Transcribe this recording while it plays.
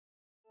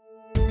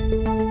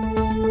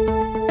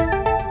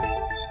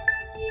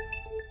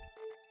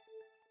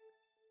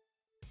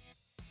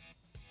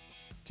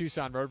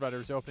Tucson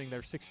Roadrunners opening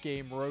their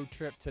 6-game road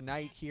trip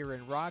tonight here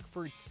in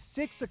Rockford,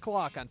 6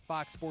 o'clock on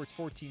Fox Sports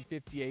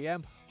 1450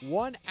 AM,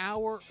 1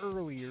 hour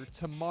earlier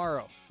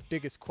tomorrow.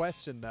 Biggest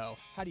question, though,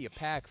 how do you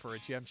pack for a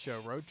Gem Show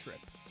road trip?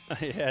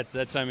 Yeah, it's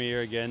that time of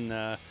year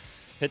again.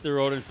 Hit the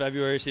road in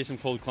February, see some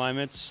cold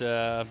climates,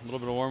 a little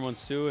bit of warm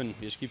ones too, and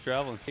you just keep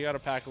traveling. You got to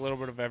pack a little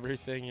bit of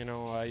everything. You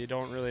know, you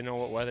don't really know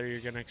what weather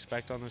you're going to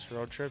expect on this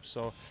road trip,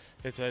 so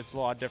it's a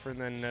lot different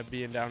than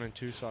being down in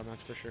Tucson,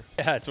 that's for sure.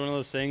 Yeah, it's one of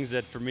those things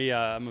that for me,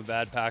 I'm a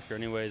bad packer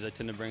anyways. I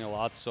tend to bring a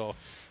lot, so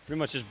pretty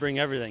much just bring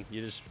everything.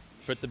 You just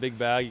put the big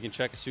bag, you can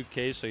check a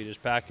suitcase, so you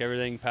just pack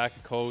everything, pack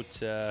a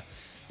coat.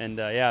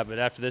 Yeah, but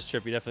after this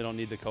trip, you definitely don't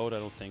need the coat, I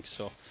don't think.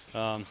 So,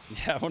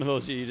 yeah, one of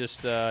those you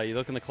just you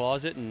look in the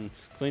closet and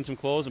clean some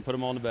clothes and put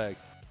them all in the bag.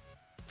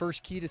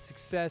 First key to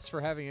success for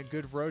having a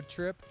good road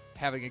trip,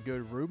 having a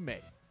good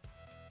roommate.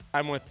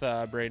 I'm with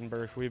Braden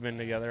Burke. We've been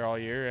together all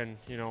year, and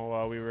you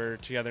know we were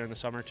together in the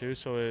summer too.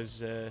 So it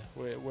was,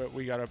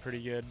 we got a pretty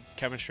good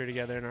chemistry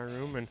together in our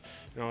room, and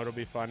you know it'll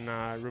be fun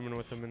rooming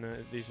with him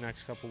in these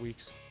next couple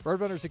weeks.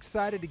 Roadrunners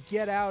excited to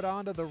get out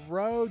onto the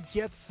road,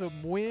 get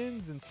some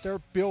wins, and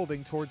start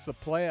building towards the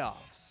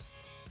playoffs.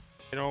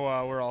 You know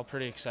we're all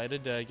pretty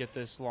excited to get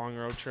this long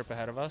road trip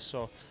ahead of us.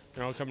 So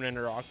you know coming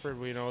into Rockford,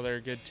 we know they're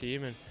a good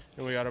team, and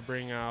we got to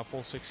bring a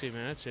full 60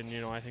 minutes, and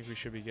you know I think we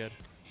should be good.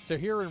 So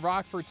here in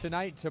Rockford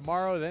tonight,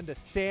 tomorrow, then to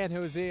San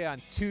Jose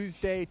on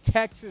Tuesday,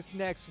 Texas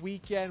next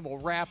weekend. We'll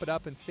wrap it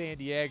up in San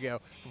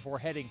Diego before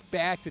heading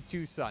back to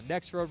Tucson.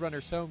 Next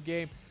Roadrunners home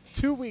game,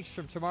 2 weeks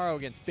from tomorrow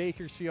against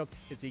Bakersfield.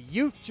 It's a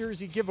youth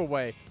jersey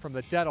giveaway from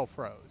the Dental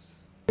Pros.